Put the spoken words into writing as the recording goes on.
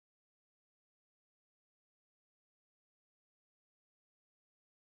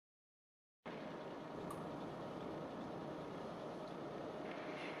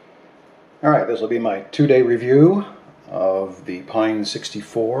Alright, this will be my 2-day review of the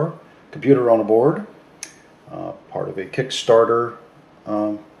PINE64 computer on a board, part of a Kickstarter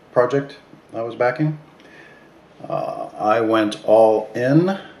project I was backing. I went all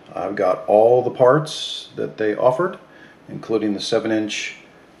in. I've got all the parts that they offered, including the 7-inch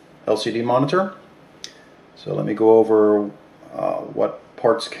LCD monitor. So let me go over what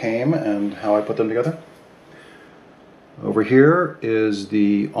parts came and how I put them together. Over here is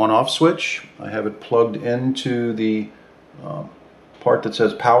the on-off switch. I have it plugged into the part that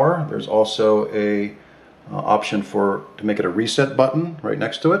says power. There's also a option to make it a reset button right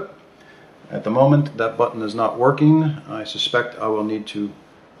next to it. At the moment that button is not working. I suspect I will need to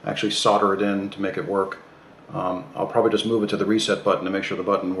actually solder it in to make it work. I'll probably just move it to the reset button to make sure the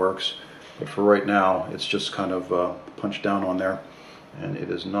button works, but for right now it's just kind of punched down on there and it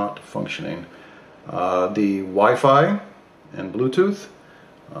is not functioning. The Wi-Fi and Bluetooth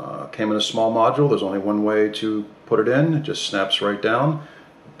came in a small module. There's only one way to put it in. It just snaps right down.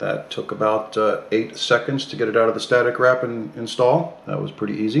 That took about 8 seconds to get it out of the static wrap and install. That was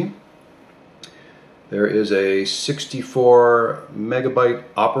pretty easy. There is a 64 megabyte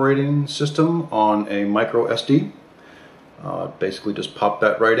operating system on a micro SD. Basically just pop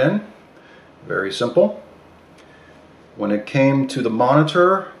that right in. Very simple. When it came to the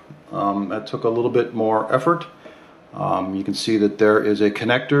monitor, that took a little bit more effort. You can see that there is a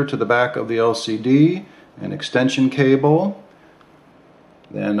connector to the back of the LCD, an extension cable,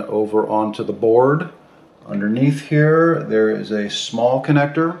 then over onto the board. Underneath here there is a small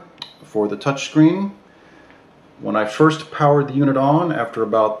connector for the touchscreen. When I first powered the unit on, after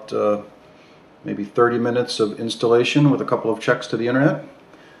about maybe 30 minutes of installation with a couple of checks to the internet,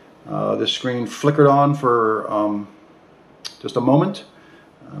 this screen flickered on for just a moment.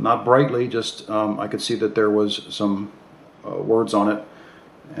 Not brightly, just I could see that there was some words on it,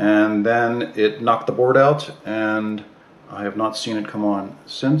 and then it knocked the board out and I have not seen it come on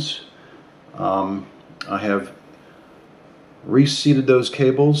since. I have reseated those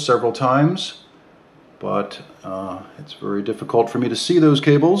cables several times, but it's very difficult for me to see those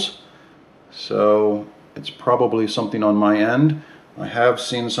cables, so it's probably something on my end. I have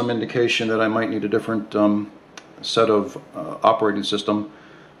seen some indication that I might need a different set of operating system.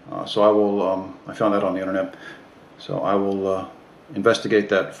 So I will, I found that on the internet, so I will investigate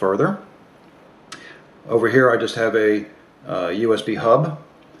that further. Over here I just have a USB hub.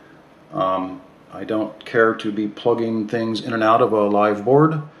 I don't care to be plugging things in and out of a live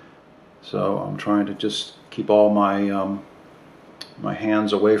board, so I'm trying to just keep all my my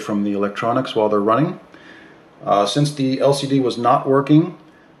hands away from the electronics while they're running. Since the LCD was not working,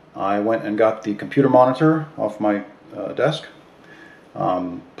 I went and got the computer monitor off my desk.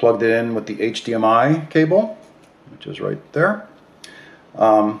 Plugged it in with the HDMI cable, which is right there,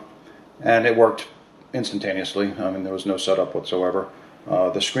 and it worked instantaneously. I mean, there was no setup whatsoever.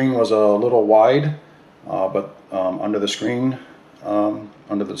 The screen was a little wide, but under the screen,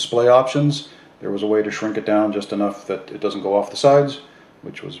 under the display options, there was a way to shrink it down just enough that it doesn't go off the sides,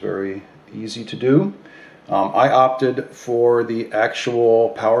 which was very easy to do. I opted for the actual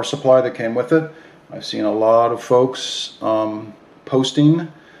power supply that came with it. I've seen a lot of folks posting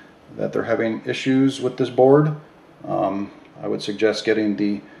that they're having issues with this board. I would suggest getting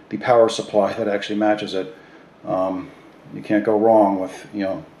the power supply that actually matches it. You can't go wrong with, you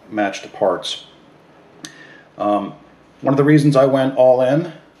know, matched parts. One of the reasons I went all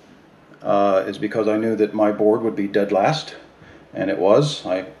in is because I knew that my board would be dead last, and it was.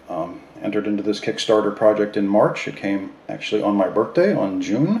 I entered into this Kickstarter project in March. It came actually on my birthday, on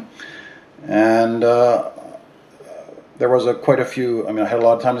June, and there was quite a few, I mean, I had a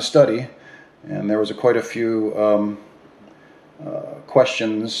lot of time to study, and there was quite a few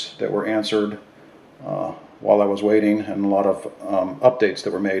questions that were answered while I was waiting, and a lot of updates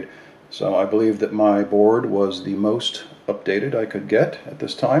that were made. So I believe that my board was the most updated I could get at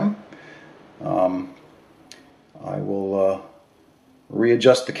this time. I will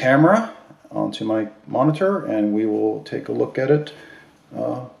readjust the camera onto my monitor, and we will take a look at it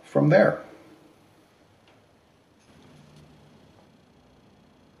from there.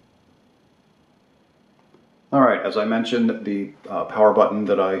 Alright, as I mentioned, the power button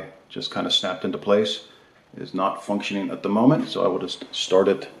that I just kind of snapped into place is not functioning at the moment, so I will just start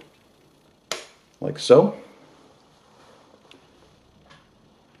it like so.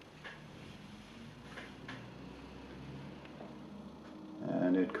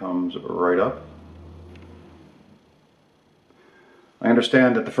 And it comes right up. I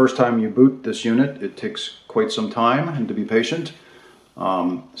understand that the first time you boot this unit, it takes quite some time, and to be patient.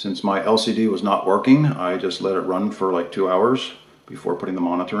 Since my LCD was not working, I just let it run for like 2 hours before putting the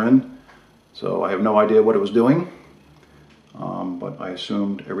monitor in. So I have no idea what it was doing, but I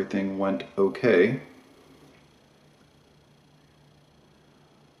assumed everything went okay.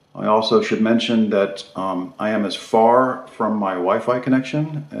 I also should mention that I am as far from my Wi-Fi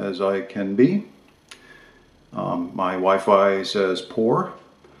connection as I can be. My Wi-Fi says poor,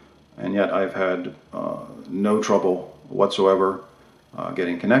 and yet I've had no trouble whatsoever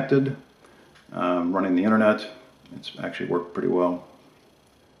getting connected, running the internet. It's actually worked pretty well.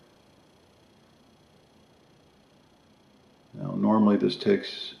 Now normally this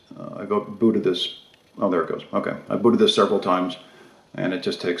takes, I've booted this, oh there it goes, okay. I booted this several times and it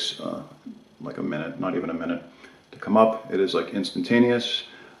just takes like a minute, not even a minute to come up. It is like instantaneous.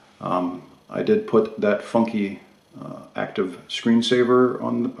 I did put that funky active screensaver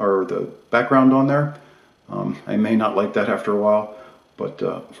on, or the background on there. I may not like that after a while, but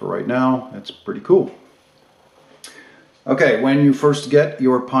for right now, it's pretty cool. Okay, when you first get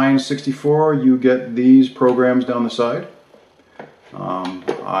your PINE64, you get these programs down the side.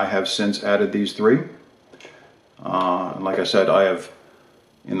 I have since added these three. And like I said, I have,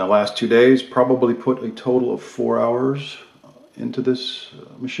 in the last 2 days, probably put a total of 4 hours into this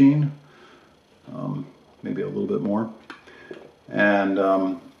machine. Maybe a little bit more. And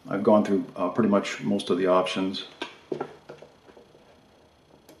I've gone through pretty much most of the options.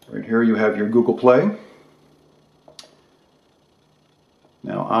 Right here you have your Google Play.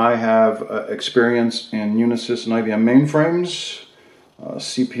 Now I have experience in Unisys and IBM mainframes,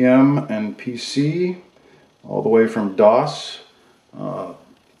 CPM and PC, all the way from DOS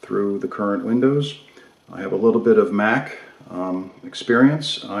through the current Windows. I have a little bit of Mac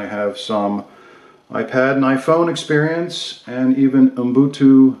experience. I have some iPad and iPhone experience, and even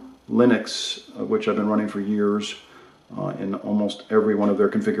Ubuntu Linux, which I've been running for years in almost every one of their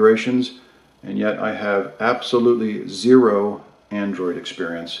configurations, and yet I have absolutely zero Android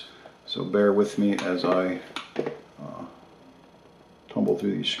experience. So bear with me as I tumble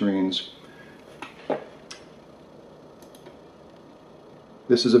through these screens.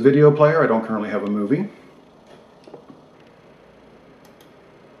 This is a video player. I don't currently have a movie.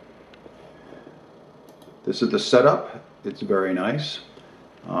 This is the setup. It's very nice.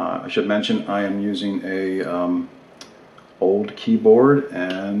 I should mention I am using a old keyboard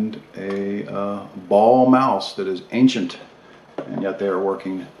and a ball mouse that is ancient, and yet they are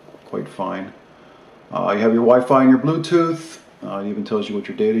working quite fine. You have your Wi-Fi and your Bluetooth. It even tells you what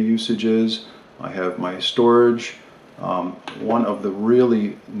your data usage is. I have my storage. One of the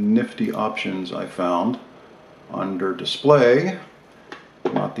really nifty options I found under display,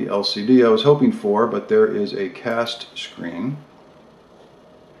 not the LCD I was hoping for, but there is a cast screen,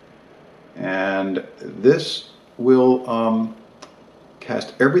 and this will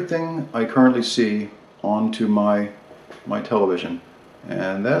cast everything I currently see onto my television,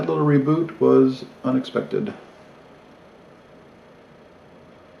 and that little reboot was unexpected.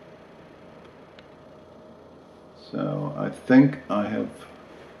 So I think I have,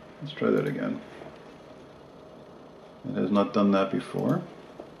 let's try that again. It has not done that before.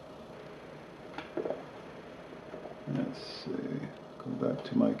 Let's see, go back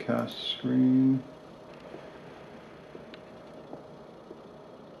to my cast screen.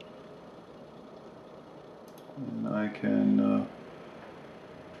 And I can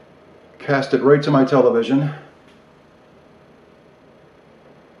cast it right to my television.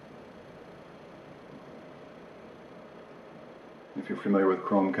 If you're familiar with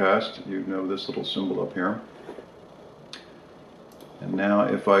Chromecast, you know this little symbol up here. And now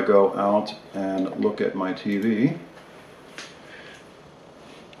if I go out and look at my TV,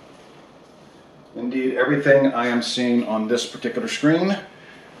 indeed everything I am seeing on this particular screen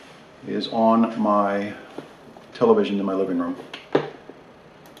is on my television in my living room.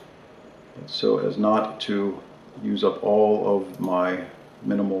 So as not to use up all of my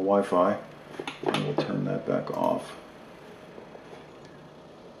minimal Wi-Fi, I will turn that back off.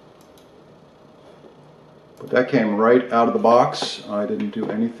 But that came right out of the box. I didn't do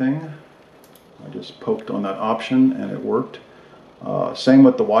anything. I just poked on that option and it worked. Same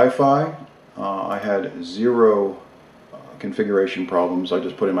with the Wi-Fi. I had zero configuration problems. I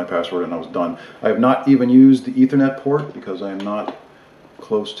just put in my password and I was done. I have not even used the Ethernet port because I am not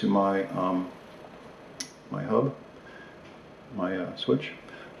close to my my hub, my switch.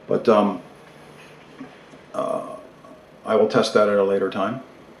 But I will test that at a later time.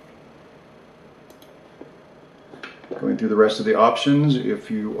 Going through the rest of the options, if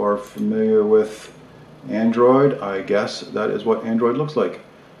you are familiar with Android, I guess that is what Android looks like.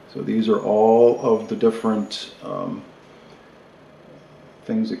 So these are all of the different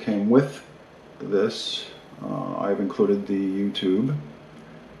things that came with this. I've included the YouTube.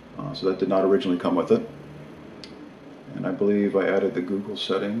 So that did not originally come with it. And I believe I added the Google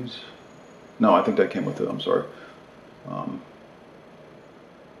settings. No, I think that came with it, I'm sorry.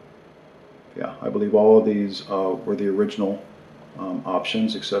 Yeah, I believe all of these were the original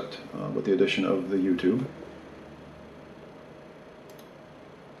options, except with the addition of the YouTube.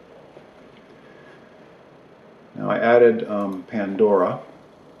 Now I added Pandora.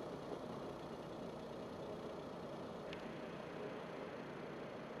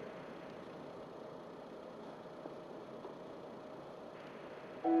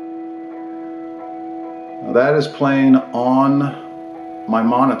 Now that is playing on my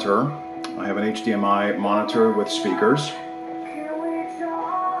monitor. I have an HDMI monitor with speakers.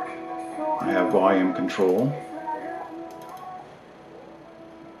 I have volume control.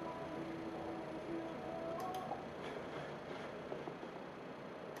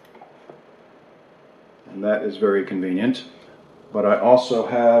 And that is very convenient. But I also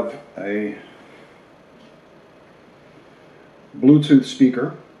have a Bluetooth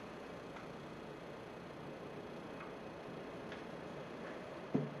speaker.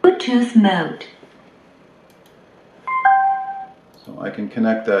 Bluetooth mode. So I can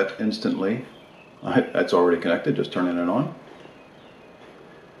connect that instantly. That's already connected, just turning it on.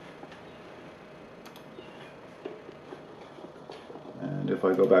 And if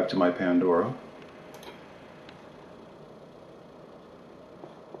I go back to my Pandora,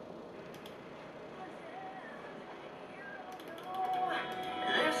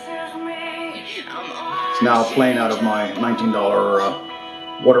 it's now playing out of my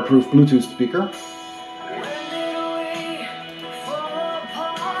 $19 waterproof Bluetooth speaker.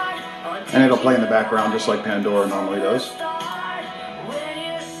 And it'll play in the background just like Pandora normally does.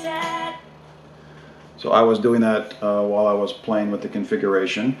 So I was doing that while I was playing with the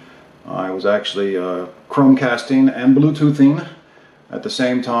configuration. I was actually Chromecasting and Bluetoothing at the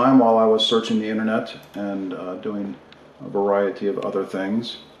same time while I was searching the internet and doing a variety of other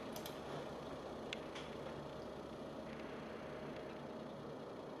things.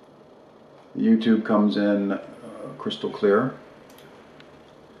 YouTube comes in crystal clear.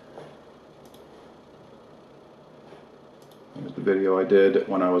 Here's the video I did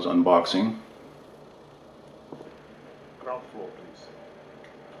when I was unboxing. Ground floor, please.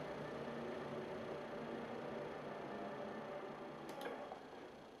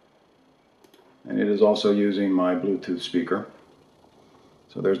 And it is also using my Bluetooth speaker.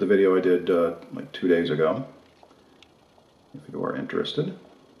 So there's the video I did like 2 days ago, if you are interested.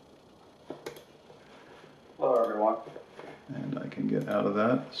 Hello everyone. And I can get out of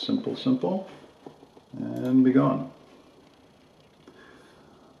that, simple, and be gone.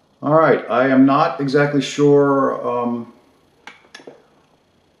 Alright, I am not exactly sure,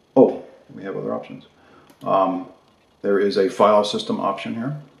 oh, we have other options. There is a file system option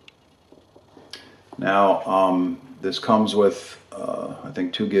here. Now, this comes with, I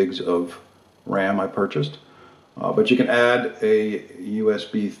think 2 gigs of RAM I purchased. But you can add a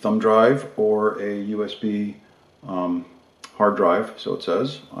USB thumb drive or a USB hard drive, so it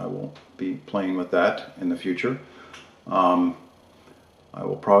says. I will be playing with that in the future. I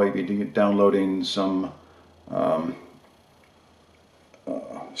will probably be downloading some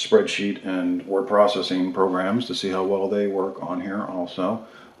spreadsheet and word processing programs to see how well they work on here also.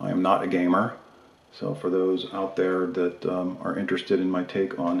 I am not a gamer, so for those out there that are interested in my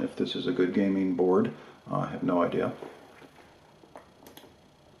take on if this is a good gaming board, I have no idea.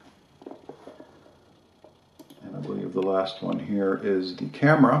 And I believe the last one here is the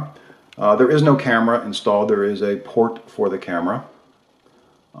camera. There is no camera installed. There is a port for the camera,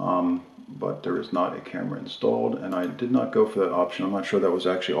 but there is not a camera installed, and I did not go for that option. I'm not sure that was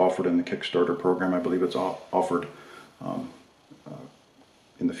actually offered in the Kickstarter program. I believe it's offered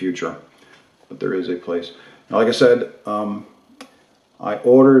in the future, but there is a place. Now, like I said, I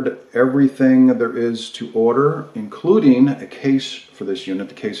ordered everything there is to order, including a case for this unit.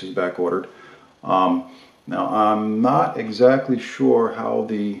 The case is back ordered. Now, I'm not exactly sure how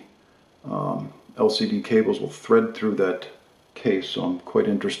the LCD cables will thread through that case, so I'm quite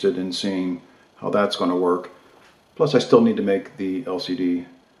interested in seeing how that's going to work. Plus, I still need to make the LCD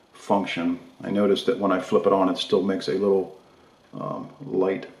function. I noticed that when I flip it on, it still makes a little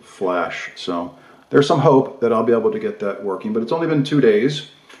light flash. So there's some hope that I'll be able to get that working, but it's only been 2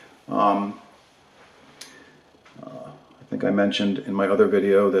 days. I think I mentioned in my other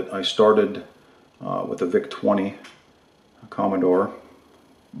video that I started with a VIC-20 Commodore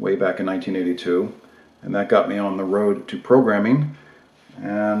way back in 1982, and that got me on the road to programming,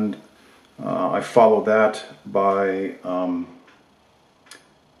 and I followed that by a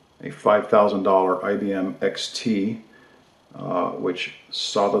 $5,000 IBM XT which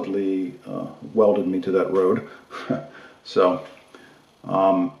solidly welded me to that road. So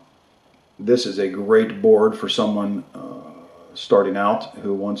this is a great board for someone starting out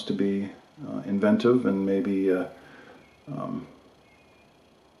who wants to be inventive and maybe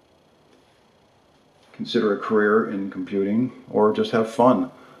consider a career in computing or just have fun.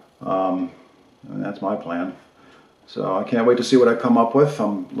 And that's my plan. So I can't wait to see what I come up with.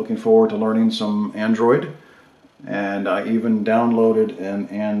 I'm looking forward to learning some Android, and I even downloaded an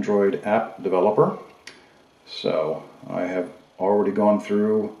Android app developer. So I have already gone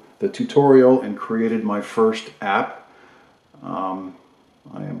through the tutorial and created my first app.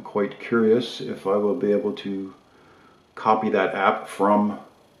 I am quite curious if I will be able to copy that app from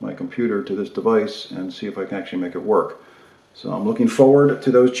my computer to this device and see if I can actually make it work. So I'm looking forward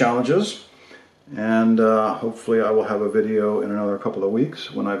to those challenges, and hopefully I will have a video in another couple of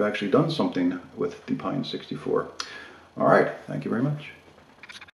weeks when I've actually done something with the PINE64. All right, thank you very much.